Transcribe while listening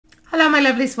Hola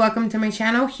my lovelies, welcome to my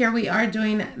channel. Here we are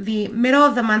doing the middle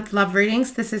of the month love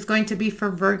readings. This is going to be for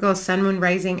Virgo, Sun, Moon,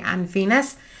 Rising, and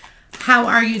Venus. How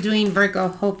are you doing, Virgo?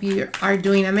 Hope you are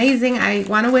doing amazing. I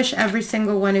want to wish every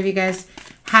single one of you guys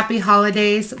happy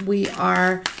holidays. We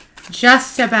are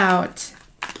just about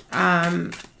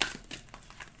to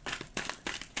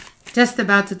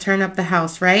turn up the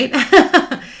house, right?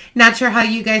 Not sure how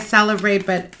you guys celebrate,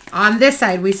 but on this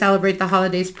side we celebrate the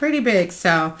holidays pretty big,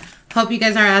 so hope you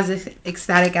guys are as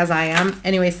ecstatic as I am.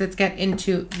 Anyways, let's get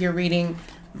into your reading,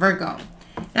 Virgo.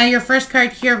 Now your first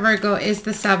card here, Virgo, is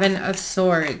the Seven of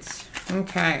Swords.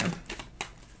 Okay.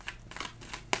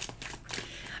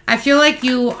 I feel like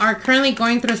you are currently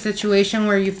going through a situation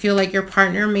where you feel like your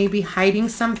partner may be hiding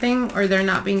something or they're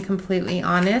not being completely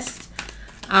honest.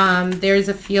 There's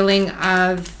a feeling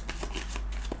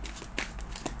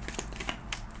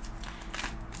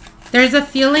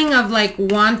of like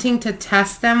wanting to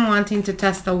test them, wanting to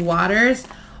test the waters,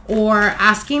 or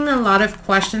asking a lot of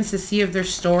questions to see if their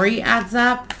story adds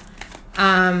up.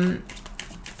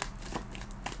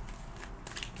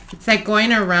 It's like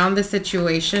going around the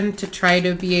situation to try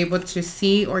to be able to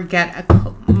see or get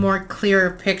a more clearer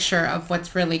picture of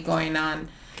what's really going on.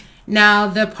 Now,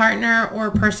 the partner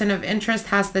or person of interest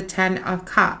has the Ten of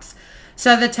Cups.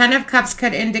 So the Ten of Cups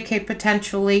could indicate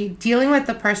potentially dealing with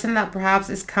the person that perhaps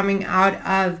is coming out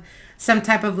of some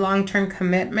type of long-term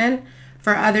commitment.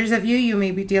 For others of you, you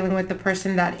may be dealing with the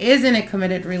person that is in a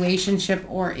committed relationship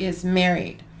or is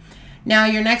married. Now,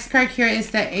 your next card here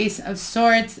is the Ace of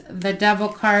Swords, the Devil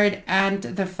card, and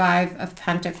the Five of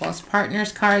Pentacles.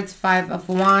 Partners cards, Five of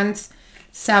Wands,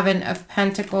 Seven of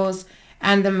Pentacles,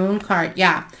 and the Moon card.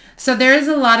 Yeah, so there is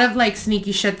a lot of like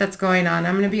sneaky shit that's going on.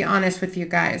 I'm going to be honest with you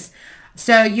guys.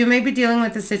 So you may be dealing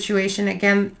with a situation,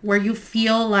 again, where you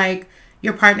feel like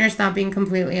your partner's not being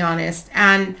completely honest.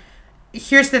 And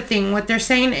here's the thing. What they're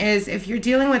saying is if you're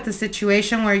dealing with a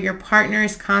situation where your partner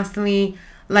is constantly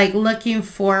like looking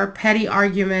for petty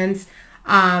arguments,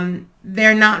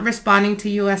 they're not responding to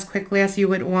you as quickly as you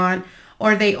would want,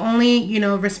 or they only, you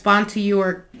know, respond to you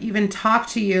or even talk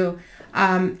to you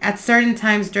at certain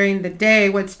times during the day,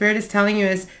 what Spirit is telling you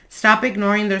is stop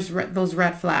ignoring those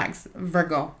red flags,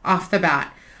 Virgo, off the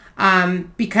bat.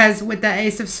 Because with the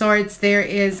Ace of Swords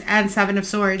and Seven of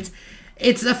Swords,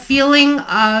 it's a feeling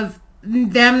of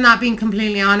them not being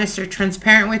completely honest or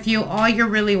transparent with you. All you're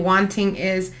really wanting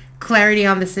is clarity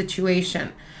on the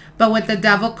situation. But with the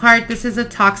Devil card, this is a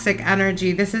toxic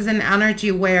energy. This is an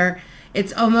energy where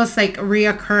it's almost like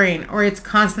reoccurring, or it's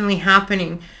constantly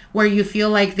happening, where you feel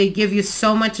like they give you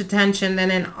so much attention,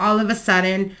 then all of a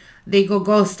sudden they go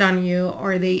ghost on you,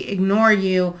 or they ignore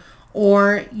you,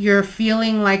 or you're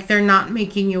feeling like they're not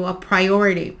making you a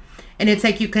priority. And it's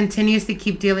like you continuously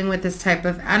keep dealing with this type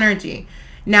of energy.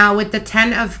 Now with the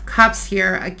Ten of Cups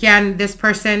here, again, this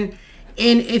person,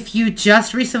 if you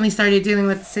just recently started dealing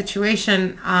with the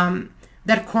situation,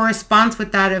 that corresponds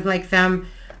with that of like them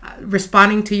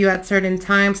responding to you at certain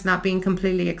times, not being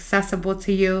completely accessible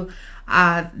to you,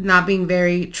 not being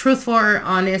very truthful or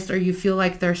honest, or you feel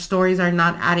like their stories are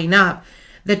not adding up.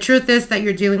 The truth is that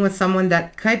you're dealing with someone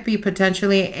that could be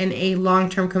potentially in a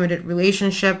long-term committed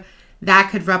relationship. That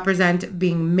could represent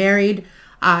being married.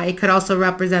 It could also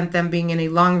represent them being in a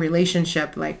long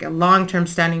relationship, like a long-term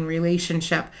standing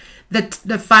relationship.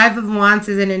 The Five of Wands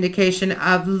is an indication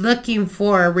of looking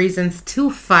for reasons to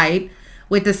fight,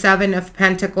 with the Seven of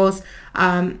Pentacles,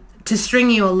 to string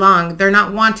you along. They're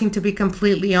not wanting to be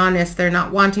completely honest. They're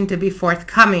not wanting to be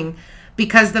forthcoming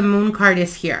because the Moon card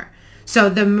is here. So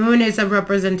the Moon is a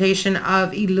representation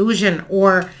of illusion,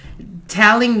 or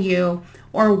telling you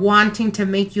or wanting to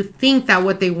make you think that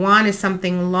what they want is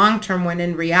something long-term, when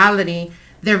in reality,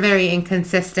 they're very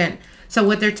inconsistent. So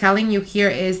what they're telling you here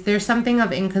is there's something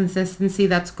of inconsistency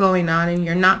that's going on and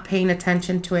you're not paying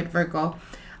attention to it, Virgo.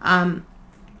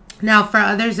 Now, for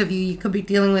others of you, you could be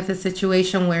dealing with a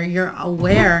situation where you're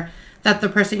aware that the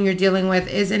person you're dealing with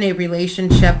is in a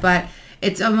relationship, but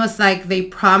it's almost like they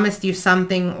promised you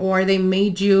something, or they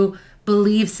made you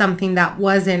believe something that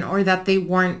wasn't, or that they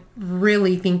weren't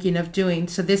really thinking of doing.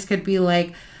 So this could be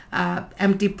like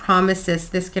empty promises.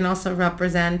 This can also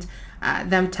represent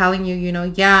them telling you, you know,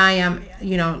 yeah, I am,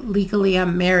 you know, legally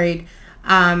I'm married,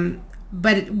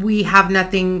 but we have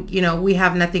nothing, you know, we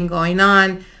have nothing going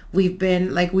on. We've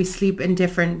been like, we sleep in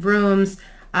different rooms.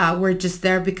 We're just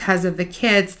there because of the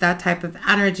kids, that type of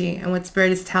energy. And what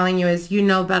Spirit is telling you is, you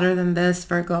know better than this,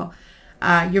 Virgo.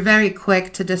 You're very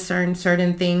quick to discern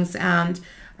certain things. And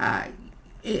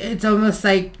it's almost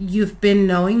like you've been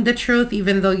knowing the truth,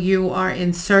 even though you are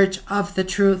in search of the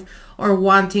truth, or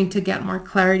wanting to get more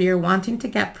clarity, or wanting to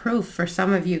get proof for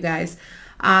some of you guys.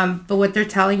 But what they're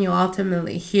telling you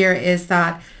ultimately here is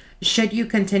that should you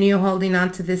continue holding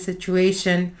on to this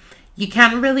situation, you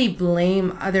can't really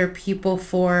blame other people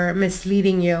for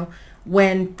misleading you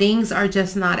when things are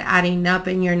just not adding up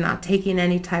and you're not taking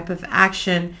any type of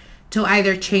action to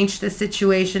either change the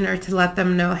situation or to let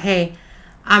them know, hey,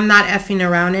 I'm not effing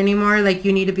around anymore. Like,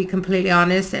 you need to be completely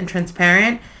honest and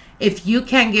transparent. If you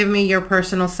can't give me your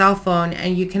personal cell phone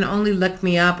and you can only look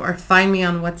me up or find me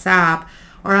on WhatsApp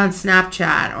or on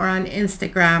Snapchat or on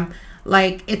Instagram,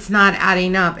 like, it's not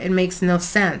adding up. It makes no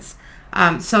sense.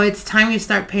 So it's time you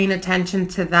start paying attention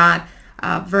to that,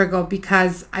 Virgo,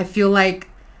 because I feel like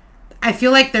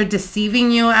they're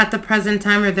deceiving you at the present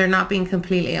time, or they're not being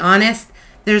completely honest.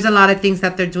 There's a lot of things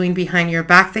that they're doing behind your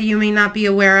back that you may not be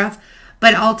aware of.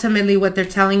 But ultimately what they're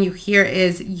telling you here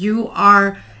is you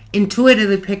are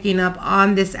intuitively picking up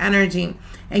on this energy,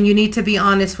 and you need to be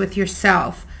honest with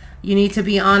yourself. You need to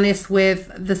be honest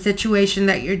with the situation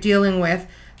that you're dealing with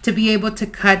to be able to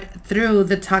cut through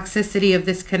the toxicity of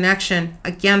this connection.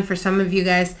 Again, for some of you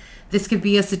guys, this could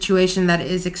be a situation that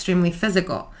is extremely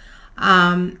physical.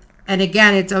 And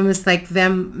again, it's almost like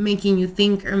them making you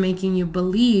think or making you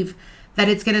believe that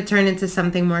it's going to turn into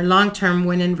something more long-term,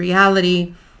 when in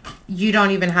reality, you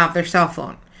don't even have their cell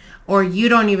phone, or you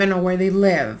don't even know where they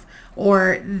live,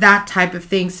 or that type of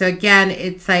thing. So again,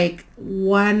 it's like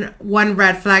one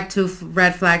red flag, 2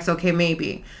 red flags, okay,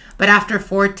 maybe. But after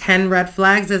 4, 10 red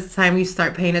flags, it's time you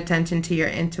start paying attention to your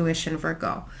intuition,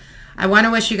 Virgo. I want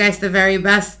to wish you guys the very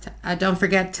best. Don't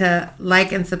forget to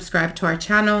like and subscribe to our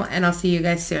channel, and I'll see you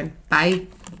guys soon. Bye.